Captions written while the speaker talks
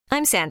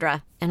I'm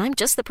Sandra, and I'm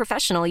just the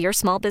professional your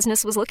small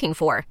business was looking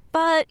for.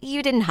 But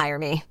you didn't hire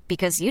me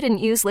because you didn't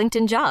use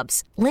LinkedIn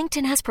Jobs.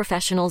 LinkedIn has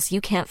professionals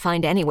you can't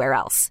find anywhere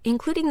else,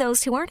 including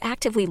those who aren't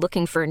actively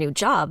looking for a new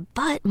job,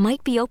 but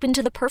might be open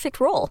to the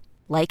perfect role,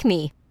 like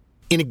me.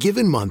 In a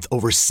given month,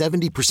 over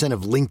 70%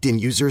 of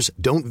LinkedIn users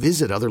don't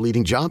visit other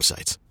leading job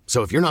sites.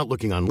 So if you're not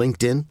looking on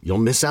LinkedIn, you'll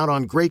miss out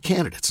on great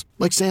candidates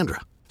like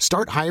Sandra.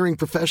 Start hiring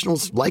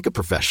professionals like a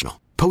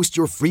professional. Post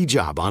your free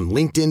job on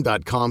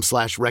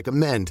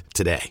linkedin.com/recommend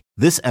today.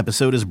 This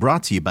episode is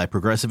brought to you by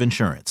Progressive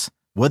Insurance.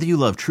 Whether you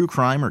love true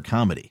crime or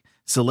comedy,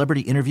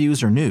 celebrity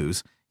interviews or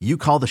news, you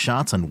call the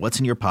shots on what's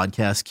in your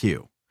podcast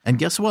queue. And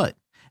guess what?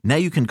 Now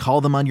you can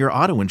call them on your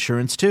auto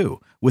insurance too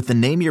with the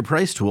Name Your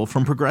Price tool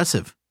from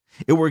Progressive.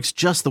 It works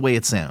just the way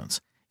it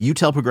sounds. You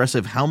tell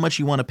Progressive how much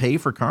you want to pay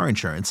for car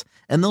insurance,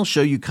 and they'll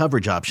show you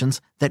coverage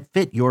options that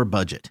fit your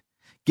budget.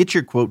 Get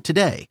your quote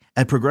today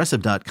at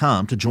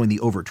Progressive.com to join the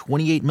over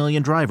 28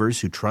 million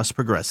drivers who trust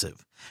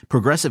Progressive.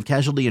 Progressive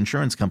Casualty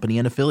Insurance Company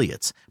and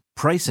Affiliates.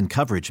 Price and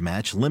coverage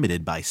match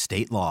limited by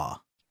state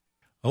law.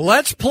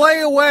 Let's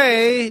play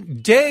away.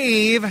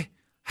 Dave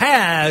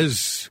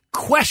has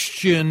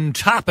question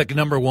topic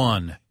number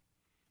 1.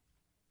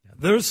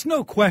 There's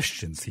no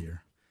questions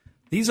here.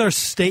 These are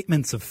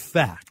statements of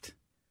fact.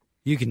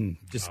 You can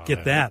just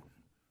get that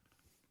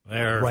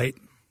right.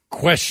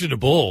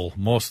 Questionable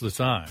most of the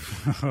time.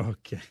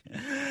 Okay.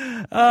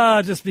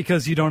 Just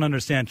because you don't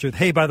understand truth.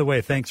 Hey, by the way,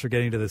 thanks for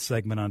getting to this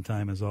segment on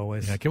time as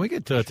always. Yeah, can we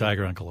get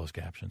Tiger on closed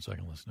caption so I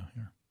can listen to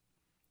here?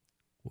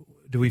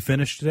 Do we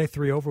finish today?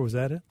 3 over? Was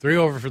that it? 3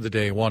 over for the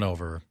day, 1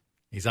 over.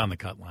 He's on the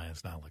cut line.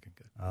 It's not looking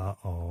good.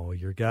 Uh-oh,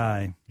 your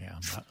guy. Yeah,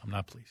 I'm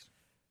not pleased.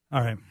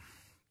 All right.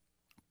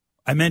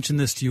 I mentioned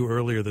this to you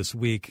earlier this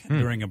week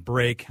during a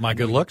break. My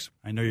good looks?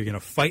 I know you're going to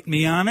fight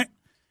me on it,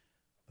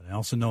 but I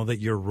also know that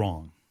you're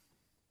wrong.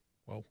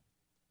 Whoa.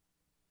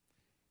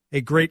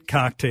 A great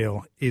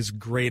cocktail is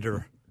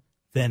greater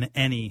than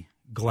any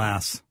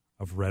glass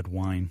of red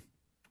wine.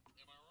 Am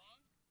I wrong?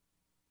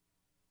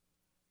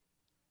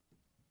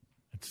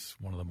 It's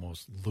one of the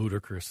most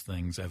ludicrous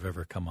things I've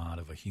ever come out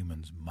of a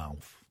human's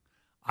mouth.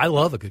 I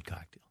love a good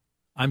cocktail.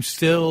 I'm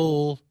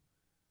still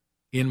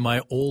in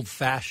my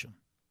old-fashioned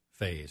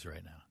phase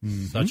right now.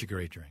 Mm-hmm. Such a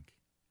great drink.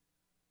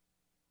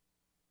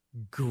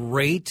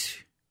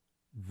 Great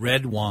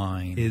red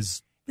wine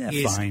is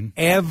fine.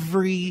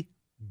 Every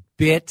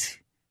bit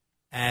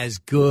as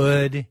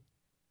good,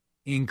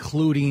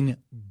 including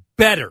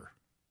better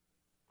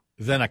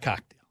than a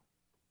cocktail.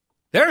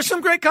 There are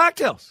some great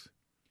cocktails,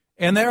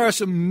 and there are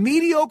some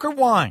mediocre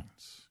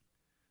wines.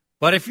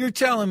 But if you're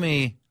telling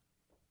me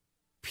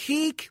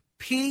peak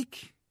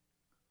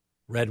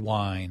red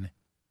wine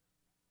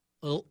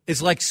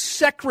is like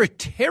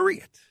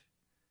Secretariat.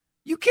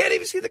 You can't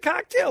even see the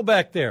cocktail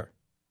back there.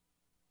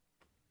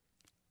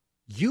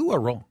 You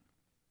are wrong.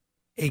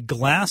 A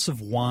glass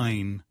of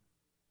wine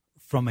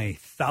from a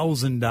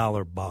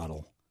 $1,000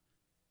 bottle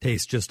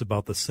tastes just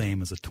about the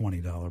same as a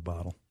 $20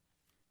 bottle.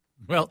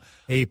 Well,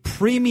 a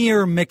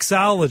premier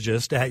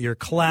mixologist at your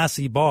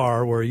classy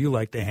bar where you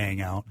like to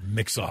hang out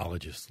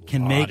mixologist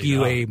can make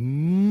you a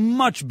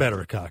much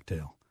better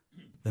cocktail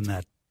than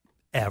that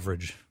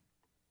average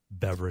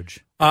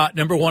beverage.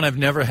 Number 1, I've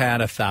never had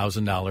a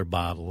 $1,000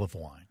 bottle of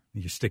wine.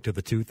 You stick to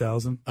the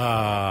 2,000?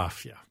 Yeah,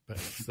 but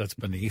that's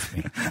beneath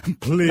me.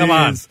 Please. Come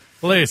on,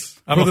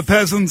 please. For the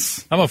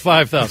peasants. I'm a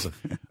 5,000.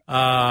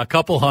 A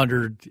couple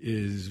hundred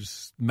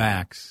is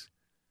max.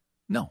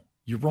 No,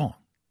 you're wrong.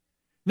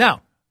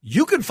 Now,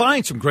 you can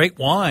find some great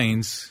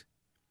wines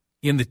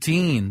in the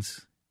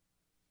teens,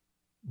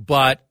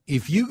 but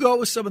if you go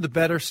with some of the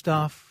better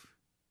stuff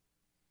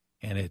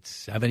and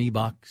it's $70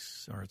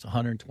 or it's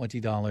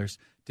 $120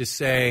 to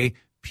say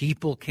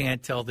people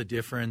can't tell the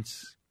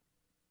difference,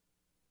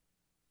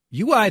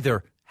 you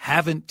either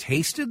haven't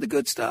tasted the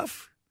good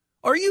stuff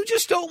or you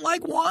just don't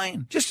like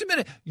wine. Just a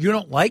minute. You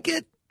don't like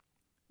it.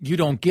 You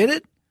don't get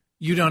it.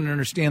 You don't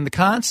understand the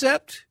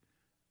concept.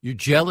 You're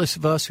jealous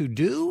of us who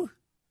do.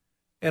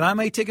 And I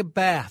may take a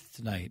bath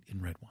tonight in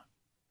red wine.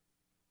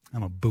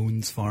 I'm a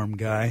Boone's Farm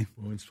guy.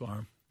 Boone's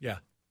Farm. Yeah.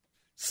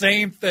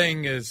 Same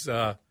thing as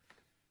a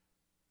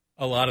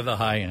lot of the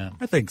high end.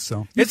 I think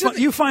so.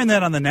 You find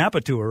that on the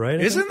Napa tour,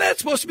 right? Isn't that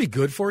supposed to be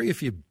good for you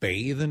if you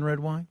bathe in red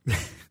wine?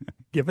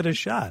 Give it a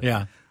shot.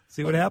 Yeah.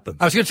 See what happens.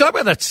 I was going to talk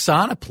about that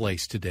sauna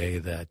place today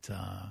that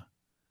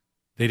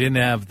they didn't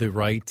have the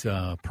right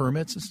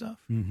permits and stuff.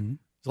 Mm-hmm.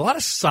 There's a lot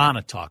of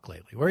sauna talk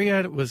lately. Where you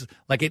had it was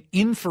like an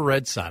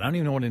infrared sauna. I don't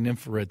even know what an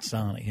infrared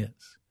sauna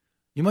is.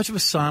 You much of a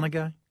sauna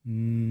guy?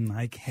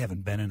 I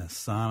haven't been in a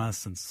sauna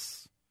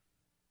since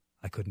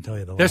I couldn't tell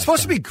you the last They're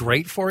supposed time. to be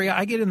great for you.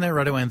 I get in there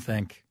right away and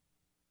think,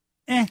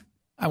 I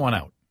want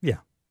out. Yeah.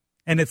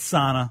 And it's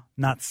sauna,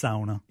 not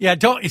sauna. Yeah,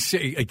 don't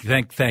say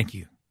thank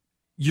you.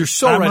 You're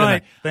so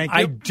right. Thank you.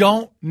 I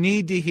don't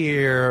need to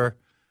hear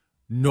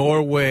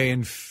Norway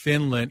and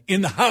Finland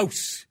in the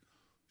house.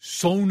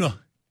 Sauna.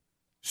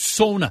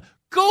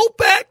 Go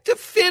back to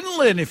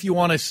Finland if you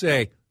want to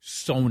say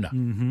sauna.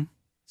 Mm-hmm.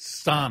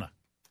 Sauna.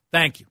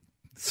 Thank you.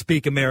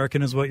 Speak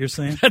American is what you're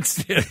saying?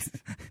 That's it.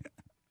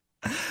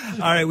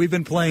 right, we've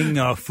been playing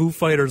Foo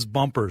Fighters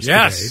bumpers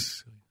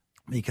Yes.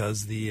 today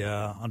because the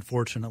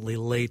unfortunately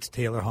late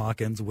Taylor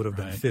Hawkins would have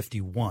been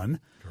 51.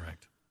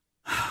 Correct.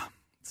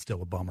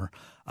 Still a bummer.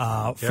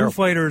 Foo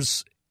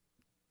Fighters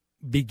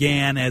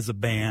began as a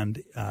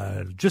band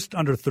just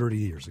under 30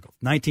 years ago,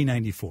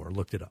 1994.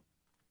 Looked it up.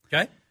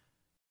 Okay.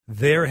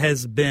 There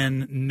has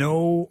been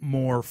no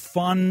more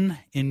fun,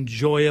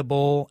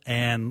 enjoyable,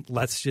 and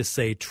let's just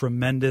say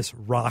tremendous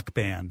rock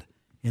band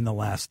in the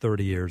last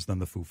 30 years than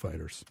the Foo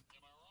Fighters.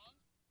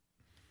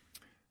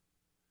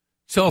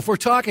 So if we're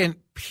talking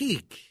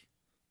peak,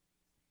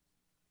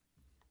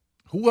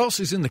 who else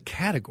is in the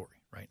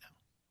category right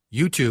now?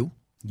 U2.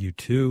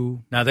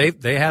 U2. Now,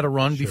 they had a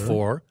run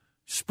before.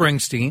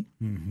 Springsteen.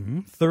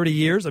 30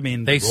 years. I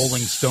mean, They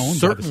Rolling Stones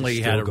certainly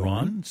obviously had a still going.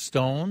 run.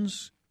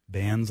 Stones.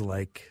 Bands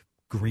like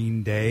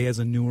Green Day as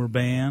a newer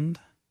band.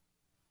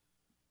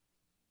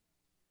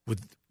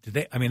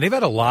 They've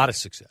had a lot of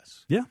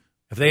success. Yeah.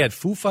 Have they had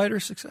Foo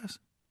Fighters success?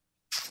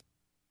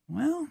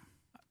 Well,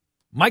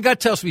 my gut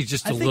tells me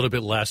just a little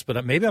bit less,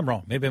 but maybe I'm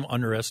wrong. Maybe I'm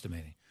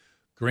underestimating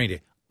Green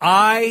Day.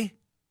 I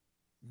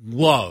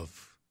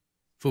love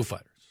Foo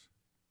Fighters.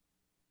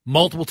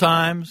 Multiple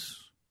times.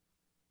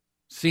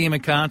 See them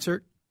in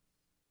concert.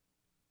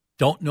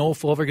 Don't know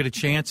if we'll ever get a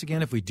chance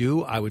again. If we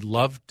do, I would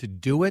love to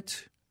do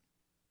it.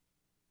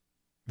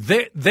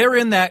 They're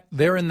in that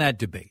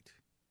debate.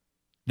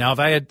 Now, have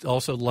I had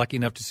also lucky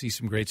enough to see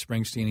some great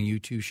Springsteen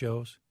and U2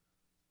 shows?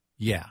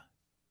 Yeah.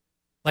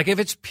 Like if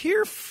it's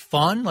pure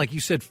fun, like you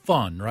said,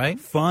 fun, right?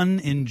 fun,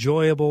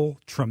 enjoyable,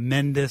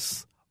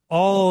 tremendous,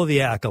 all the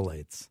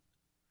accolades.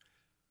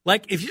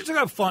 Like if you're talking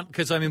about fun,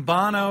 because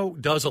Bono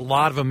does a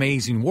lot of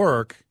amazing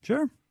work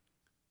Sure.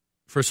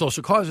 for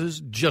social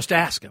causes. Just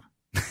ask him.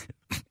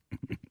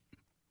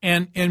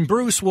 and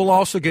Bruce will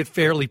also get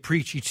fairly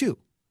preachy too.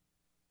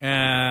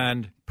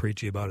 And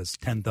Preachy about his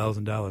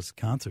 $10,000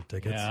 concert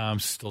tickets. yeah, I'm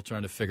still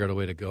trying to figure out a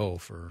way to go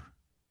for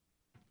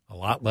a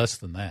lot less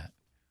than that.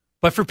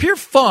 But for pure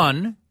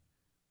fun,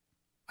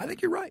 I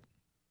think you're right.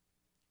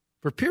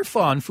 For pure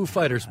fun, Foo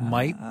Fighters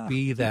might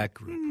be that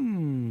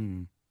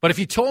group. But if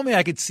you told me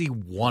I could see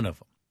one of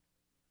them,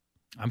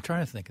 I'm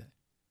trying to think of it.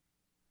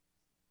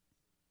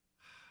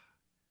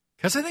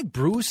 Because I think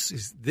Bruce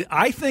is.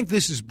 I think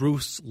this is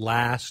Bruce's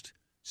last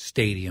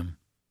stadium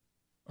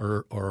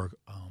or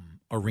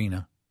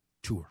arena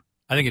tour.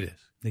 I think it is.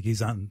 Think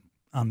he's on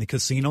the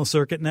casino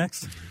circuit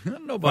next? I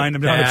don't know about Find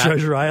him down at that.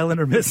 Treasure Island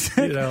or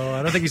Mystic?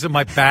 I don't think he's in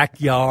my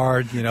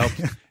backyard.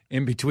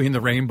 In between the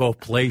Rainbow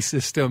Play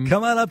system.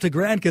 Come on up to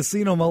Grand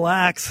Casino Mille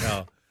Lacs.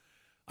 No.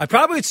 I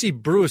probably would see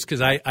Bruce because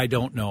I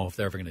don't know if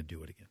they're ever going to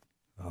do it again.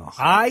 Oh,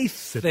 I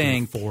sit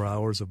think through 4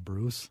 hours of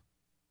Bruce.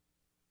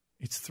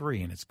 it's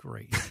 3 and it's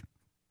great.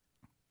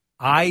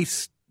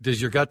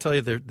 Does your gut tell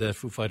you the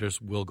Foo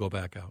Fighters will go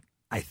back out?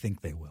 I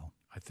think they will.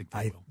 I think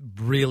they will.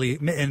 Really,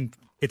 and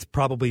it's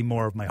probably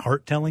more of my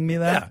heart telling me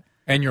that. Yeah,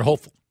 and you're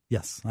hopeful.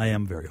 Yes, I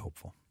am very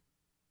hopeful.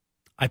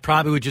 I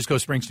probably would just go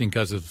Springsteen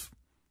because of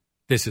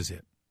this is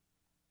it.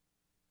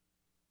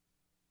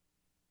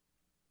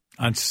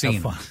 I'm seeing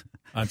Have him. fun.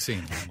 I'm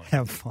seeing him.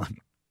 Have fun.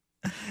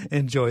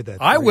 Enjoy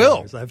that. I 3 will.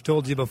 hours. I've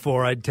told you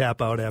before I'd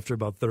tap out after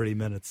about 30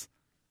 minutes.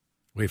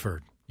 We've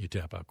heard you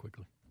tap out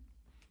quickly.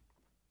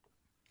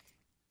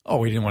 Oh,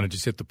 we didn't want to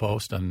just hit the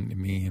post on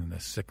me and the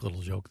sick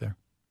little joke there.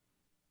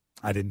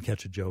 I didn't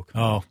catch a joke.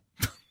 Oh,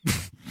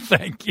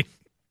 thank you.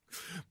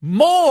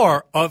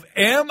 More of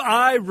Am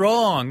I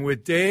Wrong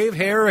with Dave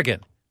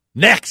Harrigan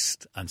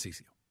next on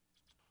CCO.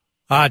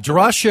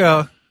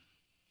 Drusha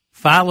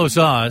follows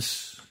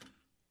us.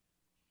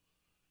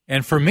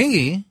 And for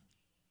me,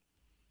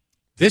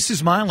 this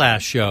is my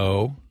last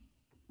show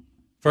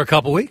for a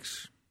couple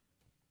weeks.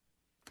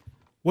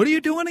 What are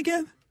you doing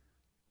again?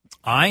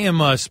 I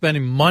am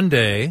spending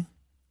Monday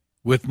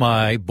with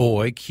my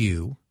boy,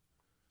 Q,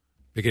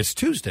 because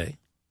Tuesday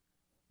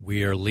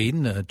we are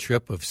leading a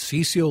trip of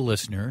CCO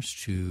listeners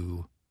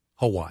to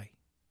Hawaii.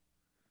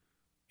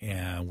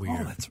 And we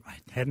are, that's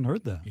right. Hadn't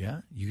heard that.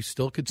 yeah, you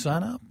still could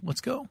sign up.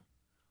 Let's go.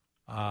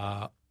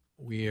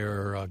 We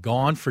are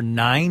gone for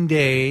 9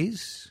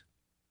 days,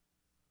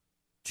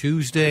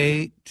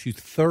 Tuesday to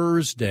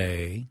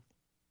Thursday.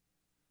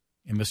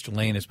 And Mr.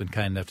 Lane has been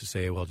kind enough to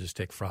say, well, just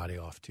take Friday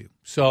off, too.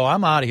 So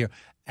I'm out of here.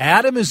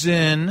 Adam is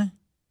in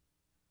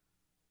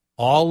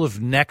all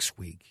of next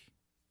week.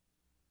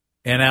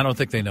 And I don't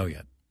think they know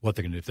yet what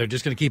they're going to do. If they're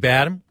just going to keep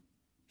Adam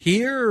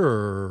here,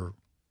 or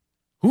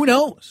who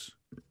knows?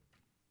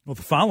 Well,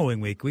 the following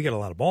week, we got a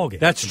lot of ball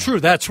games. That's true.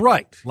 That's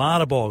right. A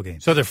lot of ball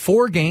games. So there are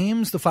 4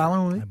 games the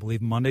following I week?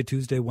 believe Monday,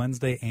 Tuesday,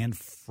 Wednesday, and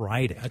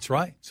Friday. That's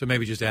right. So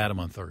maybe just Adam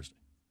on Thursday.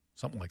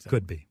 Something like that.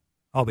 Could be.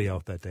 I'll be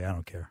out that day. I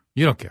don't care.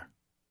 You don't care.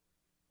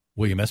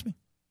 Will you miss me?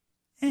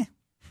 Eh.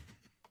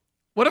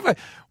 What if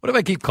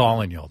I keep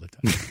calling you all the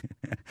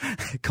time?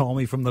 Call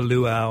me from the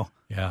luau.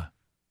 Yeah.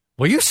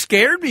 Well, you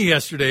scared me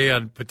yesterday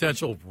on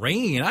potential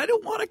rain. I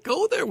don't want to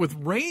go there with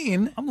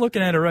rain. I'm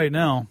looking at it right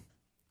now.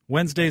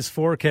 Wednesday's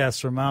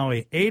forecast for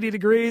Maui, 80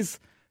 degrees,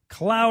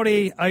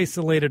 cloudy,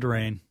 isolated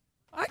rain.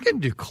 I can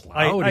do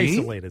cloudy.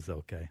 Isolate is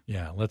okay.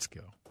 Yeah, let's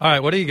go. All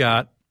right, what do you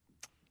got?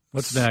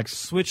 What's next?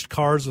 Switched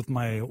cars with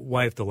my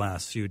wife the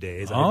last few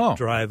days. Oh. I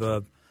drive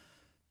a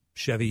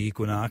Chevy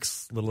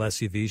Equinox, little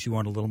SUV. She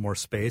wanted a little more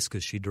space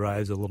because she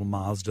drives a little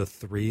Mazda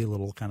 3, a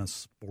little kind of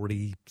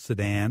sporty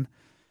sedan.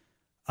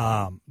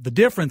 The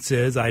difference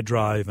is I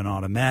drive an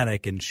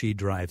automatic and she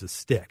drives a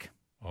stick.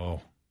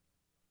 Oh,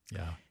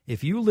 yeah.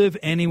 If you live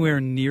anywhere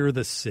near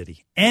the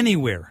city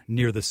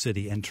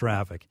and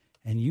traffic,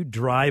 and you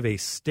drive a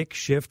stick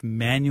shift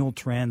manual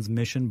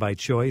transmission by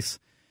choice,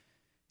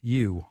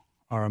 you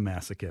are a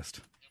masochist.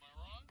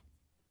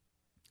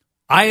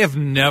 I have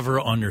never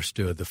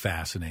understood the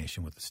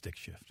fascination with the stick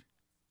shift.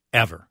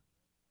 Ever.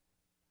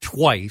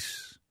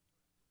 Twice,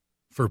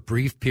 for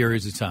brief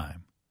periods of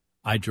time,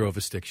 I drove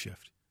a stick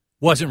shift.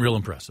 Wasn't real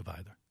impressive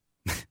either.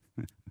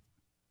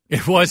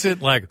 It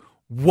wasn't like,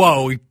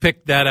 whoa, he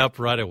picked that up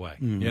right away.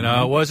 Mm-hmm. You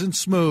know, it wasn't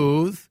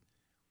smooth.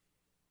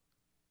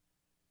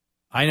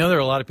 I know there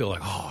are a lot of people like,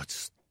 oh,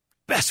 it's the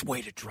best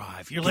way to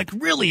drive. You're like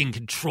really in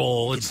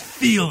control. It's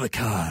Feel the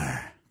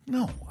car.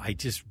 No, I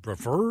just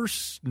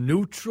reverse,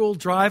 neutral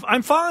drive.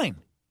 I'm fine.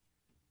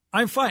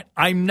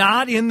 I'm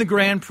not in the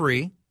Grand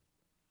Prix.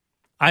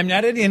 I'm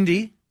not at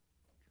Indy.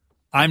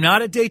 I'm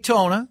not at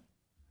Daytona.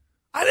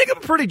 I think I'm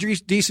a pretty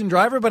decent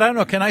driver, but I don't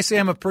know. Can I say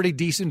I'm a pretty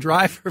decent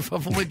driver if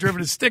I've only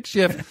driven a stick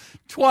shift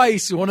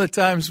twice? One of the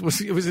times was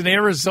in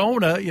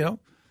Arizona, you know,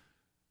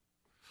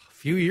 a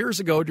few years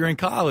ago during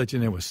college,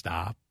 and it was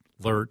stop,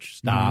 lurch,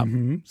 stop.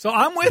 Mm-hmm. So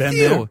I'm with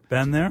you.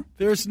 Been there?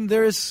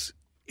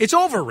 It's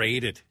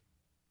overrated.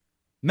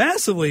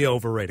 Massively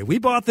overrated. We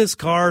bought this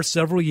car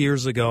several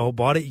years ago,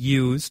 bought it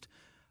used,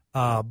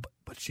 but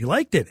she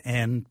liked it.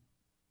 And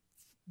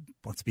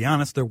let's be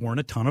honest, there weren't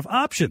a ton of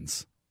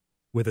options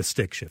with a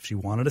stick shift. She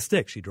wanted a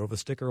stick. She drove a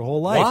stick her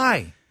whole life.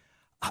 Why?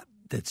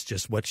 That's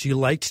just what she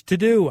liked to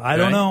do. I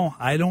don't know.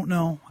 I don't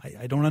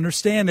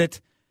understand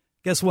it.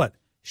 Guess what?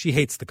 She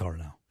hates the car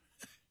now.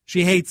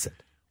 She hates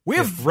it.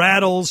 It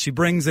rattles. She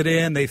brings it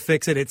in. They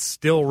fix it. It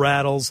still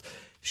rattles.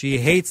 She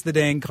hates the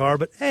dang car.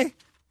 But, hey,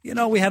 you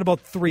know, we had about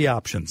 3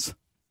 options.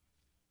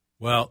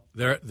 Well,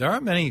 there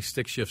aren't many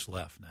stick shifts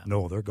left now.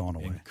 No, they're going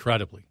away.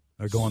 Incredibly.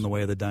 They're going the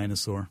way of the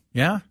dinosaur.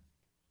 Yeah?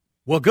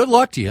 Well, good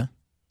luck to you.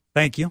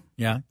 Thank you.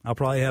 Yeah? I'll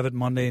probably have it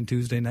Monday and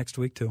Tuesday next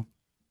week, too.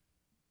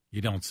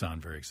 You don't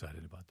sound very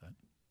excited about that.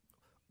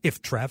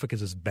 If traffic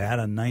is as bad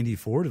on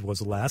 94 as it was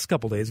the last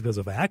couple of days because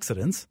of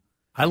accidents.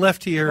 I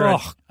left here. Oh,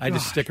 I had to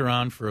stick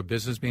around for a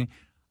business meeting.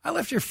 I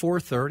left here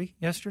 4:30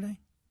 yesterday.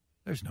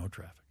 There's no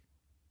traffic.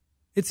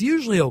 It's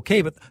usually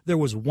okay, but there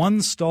was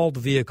one stalled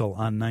vehicle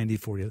on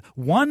 94.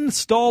 One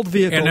stalled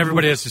vehicle. And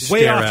everybody has to stare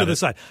way off at to it. the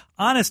side.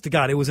 Honest to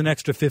God, it was an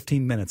extra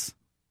 15 minutes.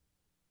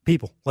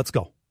 People, let's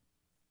go.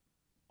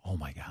 Oh,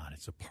 my God,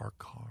 it's a parked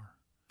car.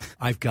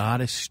 I've got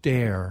to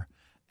stare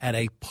at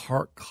a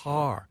parked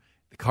car.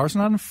 The car's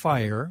not on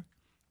fire.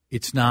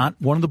 It's not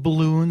one of the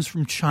balloons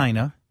from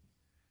China.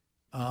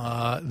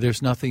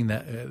 There's nothing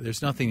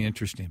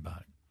interesting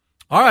about it.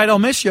 All right, I'll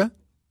miss you.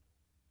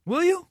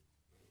 Will you?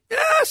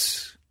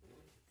 Yes.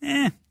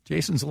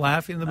 Jason's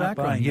laughing in the Not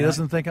background. buying He that.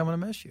 doesn't think I'm going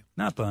to miss you.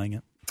 Not buying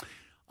it.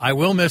 I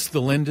will miss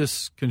the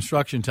Lindus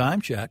construction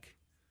time check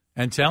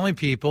and telling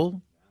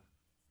people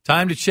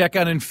time to check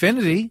out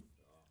Infinity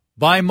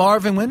by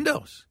Marvin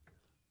Windows.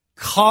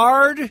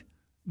 Card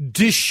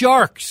de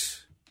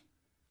Sharks.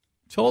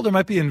 Told there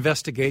might be an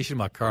investigation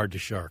about Card de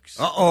Sharks.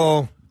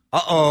 Uh-oh.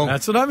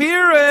 That's what I'm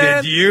hearing.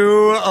 Did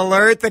you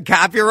alert the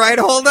copyright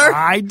holder?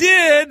 I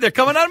did. They're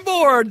coming on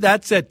board.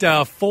 That's at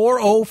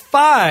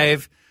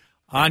 4:05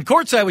 on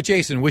Courtside with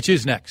Jason, which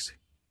is next.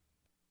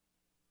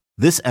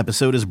 This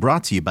episode is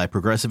brought to you by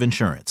Progressive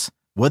Insurance.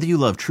 Whether you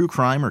love true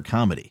crime or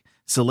comedy,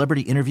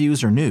 celebrity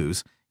interviews or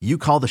news, you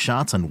call the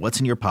shots on what's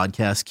in your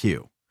podcast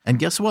queue. And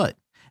guess what?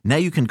 Now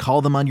you can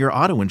call them on your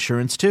auto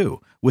insurance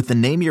too with the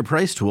Name Your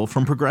Price tool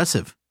from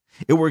Progressive.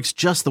 It works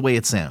just the way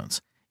it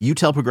sounds. You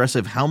tell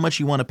Progressive how much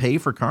you want to pay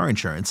for car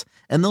insurance,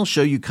 and they'll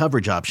show you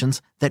coverage options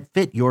that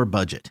fit your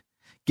budget.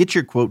 Get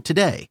your quote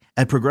today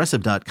at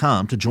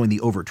Progressive.com to join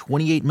the over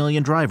 28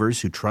 million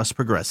drivers who trust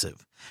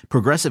Progressive.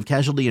 Progressive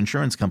Casualty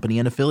Insurance Company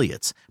and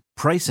Affiliates.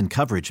 Price and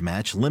coverage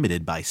match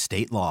limited by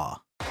state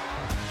law.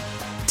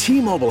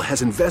 T-Mobile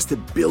has invested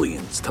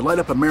billions to light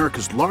up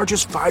America's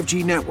largest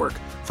 5G network,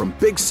 from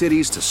big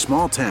cities to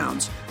small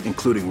towns,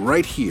 including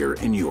right here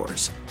in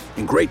yours.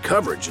 And great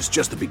coverage is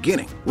just the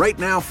beginning. Right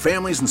now,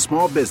 families and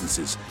small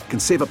businesses can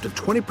save up to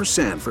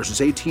 20%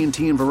 versus AT&T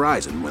and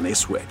Verizon when they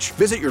switch.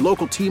 Visit your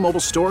local T-Mobile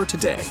store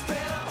today.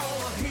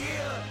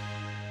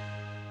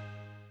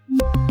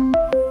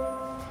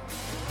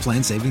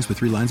 Plan savings with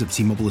 3 lines of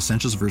T-Mobile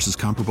Essentials versus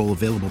comparable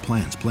available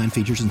plans. Plan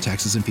features and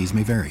taxes and fees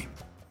may vary.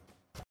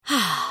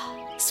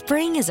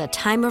 Spring is a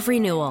time of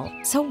renewal,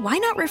 so why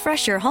not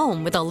refresh your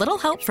home with a little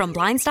help from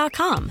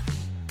Blinds.com?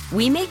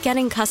 We make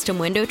getting custom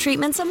window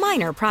treatments a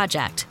minor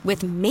project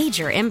with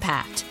major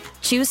impact.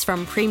 Choose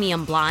from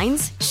premium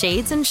blinds,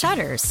 shades, and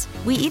shutters.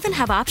 We even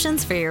have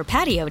options for your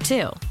patio,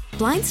 too.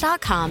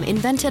 Blinds.com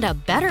invented a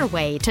better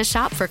way to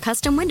shop for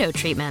custom window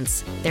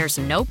treatments. There's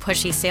no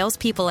pushy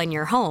salespeople in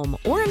your home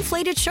or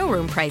inflated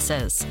showroom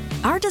prices.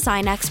 Our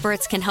design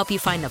experts can help you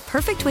find the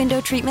perfect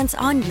window treatments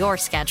on your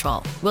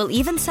schedule. We'll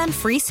even send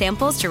free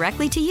samples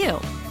directly to you.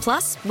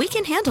 Plus, we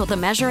can handle the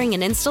measuring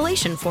and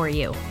installation for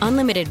you.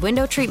 Unlimited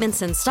window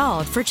treatments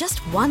installed for just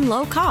one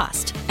low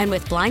cost. And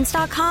with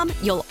Blinds.com,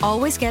 you'll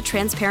always get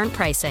transparent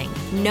pricing.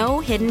 No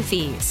hidden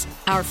fees.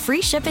 Our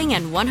free shipping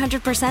and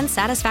 100%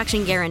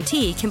 satisfaction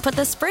guarantee can put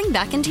the spring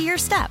back into your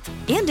step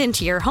and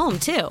into your home,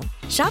 too.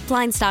 Shop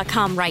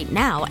Blinds.com right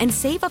now and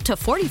save up to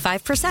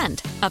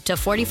 45%. Up to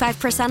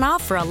 45%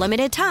 off for a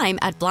limited time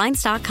at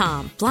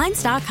Blinds.com.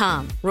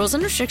 Blinds.com. Rules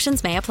and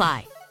restrictions may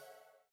apply.